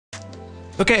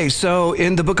Okay, so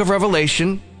in the book of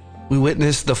Revelation, we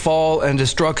witness the fall and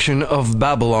destruction of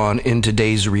Babylon in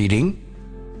today's reading.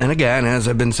 And again, as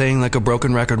I've been saying like a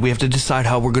broken record, we have to decide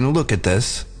how we're going to look at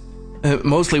this.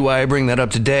 Mostly why I bring that up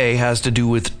today has to do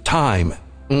with time.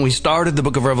 When we started the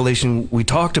book of Revelation, we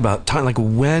talked about time, like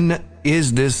when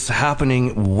is this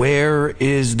happening? Where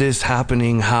is this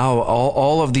happening? How?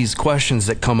 All of these questions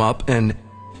that come up. And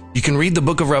you can read the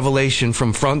book of Revelation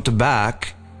from front to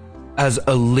back as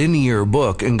a linear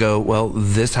book and go, well,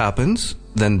 this happens,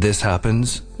 then this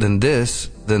happens, then this,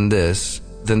 then this,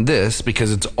 then this,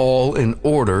 because it's all in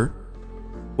order.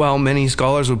 While many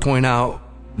scholars would point out,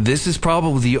 this is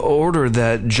probably the order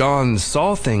that John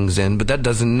saw things in, but that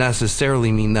doesn't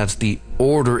necessarily mean that's the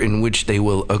order in which they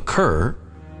will occur,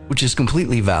 which is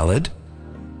completely valid.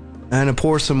 And to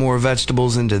pour some more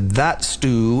vegetables into that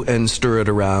stew and stir it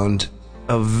around,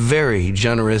 a very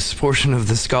generous portion of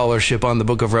the scholarship on the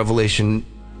book of Revelation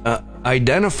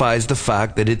identifies the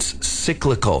fact that it's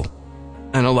cyclical,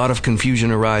 and a lot of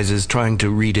confusion arises trying to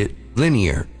read it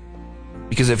linear,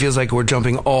 because it feels like we're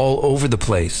jumping all over the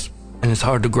place, and it's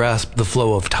hard to grasp the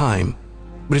flow of time.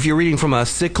 But if you're reading from a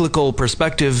cyclical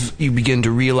perspective, you begin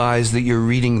to realize that you're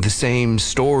reading the same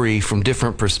story from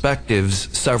different perspectives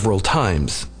several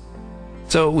times.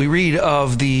 So we read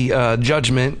of the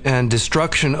judgment and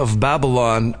destruction of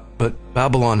Babylon, but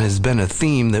Babylon has been a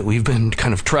theme that we've been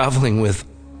kind of traveling with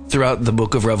throughout the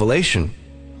book of Revelation.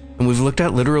 And we've looked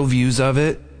at literal views of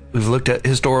it. We've looked at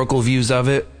historical views of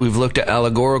it. We've looked at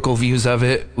allegorical views of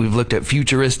it. We've looked at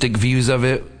futuristic views of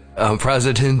it,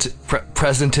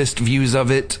 presentist views of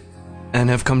it, and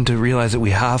have come to realize that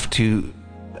we have to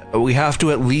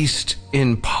at least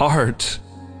in part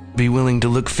be willing to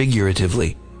look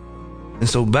figuratively. And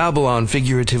so Babylon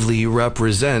figuratively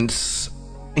represents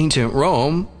ancient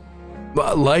Rome,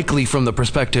 likely from the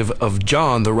perspective of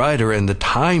John, the writer, and the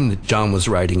time that John was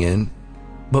writing in.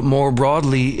 But more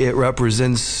broadly, it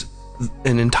represents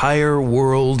an entire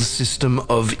world system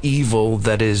of evil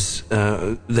that is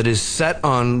set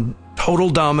on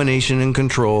total domination and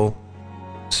control,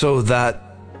 so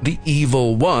that the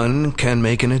evil one can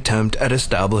make an attempt at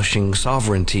establishing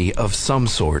sovereignty of some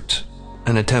sort,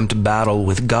 an attempt to battle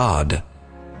with God.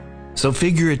 So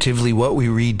figuratively, what we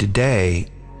read today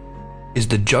is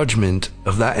the judgment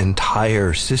of that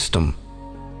entire system.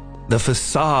 The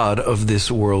facade of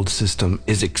this world system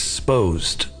is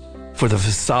exposed for the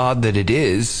facade that it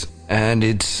is, and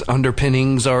its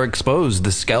underpinnings are exposed.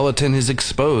 The skeleton is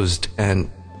exposed, and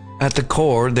at the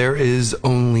core, there is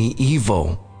only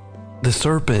evil. The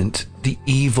serpent, the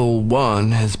evil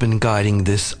one, has been guiding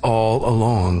this all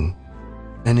along,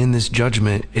 and in this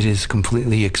judgment, it is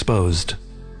completely exposed.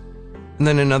 And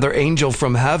then another angel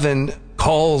from heaven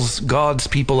calls God's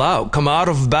people out. Come out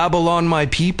of Babylon, my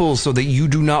people, so that you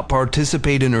do not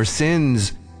participate in her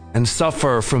sins and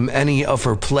suffer from any of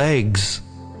her plagues.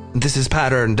 This is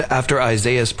patterned after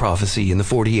Isaiah's prophecy in the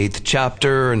 48th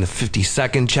chapter and the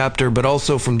 52nd chapter, but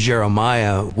also from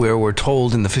Jeremiah, where we're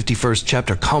told in the 51st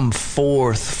chapter, come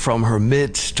forth from her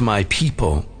midst, my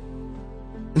people.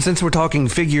 And since we're talking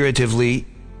figuratively,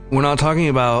 we're not talking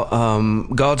about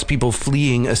God's people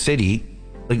fleeing a city,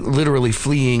 like literally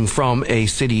fleeing from a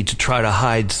city to try to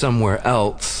hide somewhere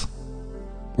else.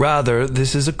 Rather,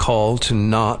 this is a call to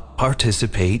not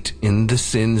participate in the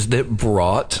sins that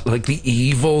brought, like the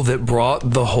evil that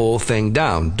brought the whole thing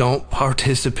down. Don't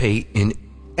participate in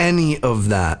any of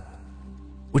that.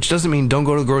 Which doesn't mean don't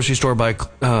go to the grocery store, buy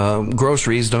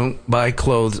groceries, don't buy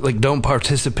clothes, like don't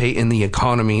participate in the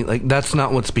economy. Like that's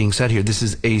not what's being said here. This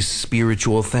is a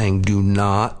spiritual thing. Do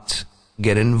not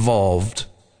get involved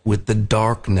with the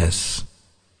darkness.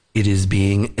 It is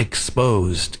being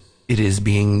exposed. It is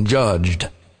being judged.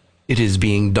 It is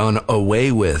being done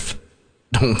away with.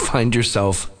 Don't find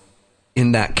yourself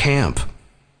in that camp.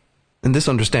 And this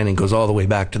understanding goes all the way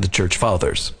back to the church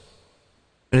fathers.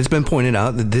 And it's been pointed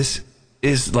out that this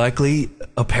is likely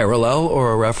a parallel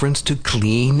or a reference to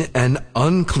clean and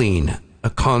unclean,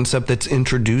 a concept that's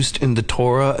introduced in the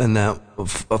Torah and that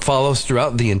follows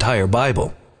throughout the entire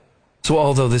Bible. So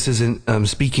although this isn't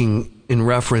speaking in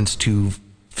reference to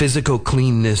physical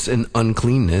cleanness and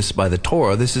uncleanness by the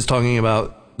Torah, this is talking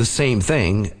about the same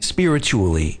thing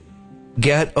spiritually.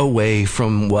 Get away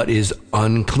from what is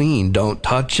unclean. Don't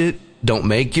touch it. Don't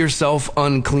make yourself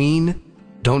unclean.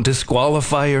 Don't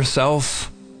disqualify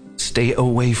yourself. Stay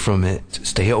away from it.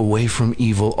 Stay away from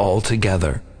evil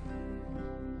altogether.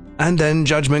 And then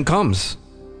judgment comes,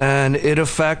 and it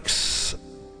affects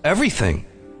everything.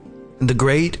 The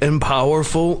great and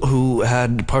powerful who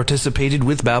had participated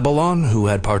with Babylon, who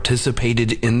had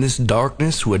participated in this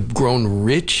darkness, who had grown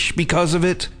rich because of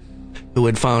it, who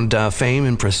had found fame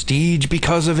and prestige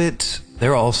because of it,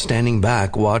 they're all standing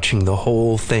back watching the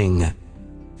whole thing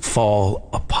fall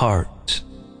apart.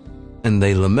 And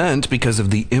they lament because of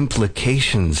the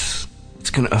implications. It's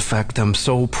going to affect them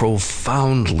so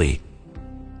profoundly.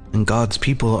 And God's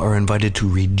people are invited to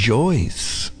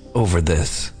rejoice over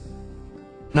this.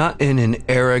 Not in an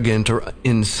arrogant or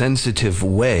insensitive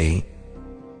way,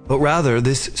 but rather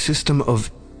this system of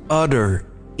utter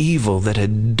evil that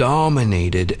had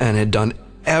dominated and had done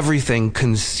everything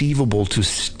conceivable to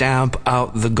stamp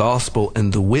out the gospel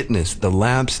and the witness, the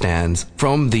lampstands,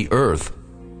 from the earth,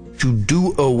 to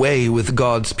do away with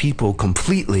God's people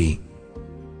completely,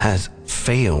 has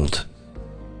failed.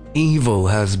 Evil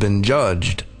has been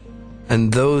judged,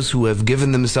 and those who have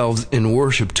given themselves in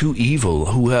worship to evil,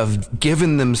 who have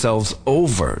given themselves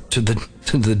over to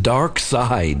the dark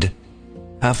side,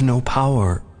 have no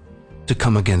power to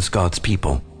come against God's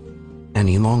people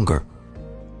any longer.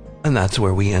 And that's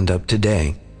where we end up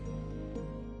today.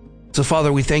 So,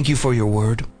 Father, we thank you for your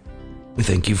word. We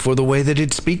thank you for the way that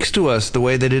it speaks to us, the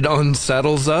way that it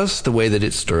unsettles us, the way that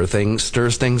it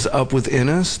stirs things up within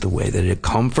us, the way that it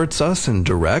comforts us and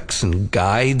directs and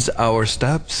guides our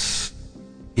steps.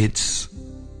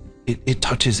 It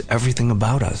touches everything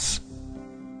about us.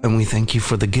 And we thank you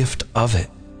for the gift of it.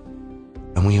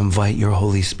 And we invite your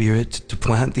Holy Spirit to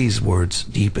plant these words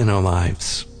deep in our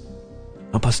lives.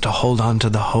 Help us to hold on to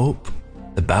the hope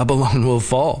that Babylon will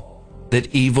fall,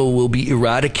 that evil will be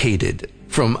eradicated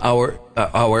from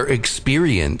our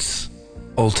experience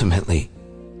ultimately.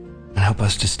 And help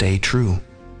us to stay true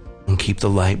and keep the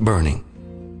light burning.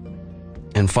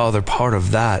 And Father, part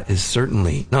of that is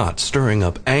certainly not stirring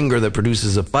up anger that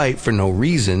produces a fight for no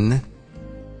reason.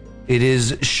 It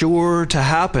is sure to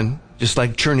happen, just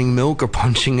like churning milk or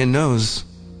punching a nose.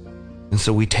 And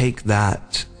so we take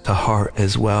that to heart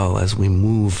as well as we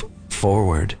move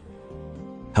forward.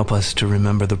 Help us to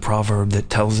remember the proverb that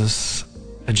tells us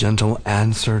a gentle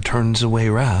answer turns away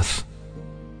wrath.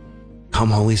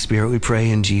 Come, Holy Spirit, we pray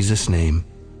in Jesus' name.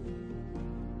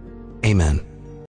 Amen.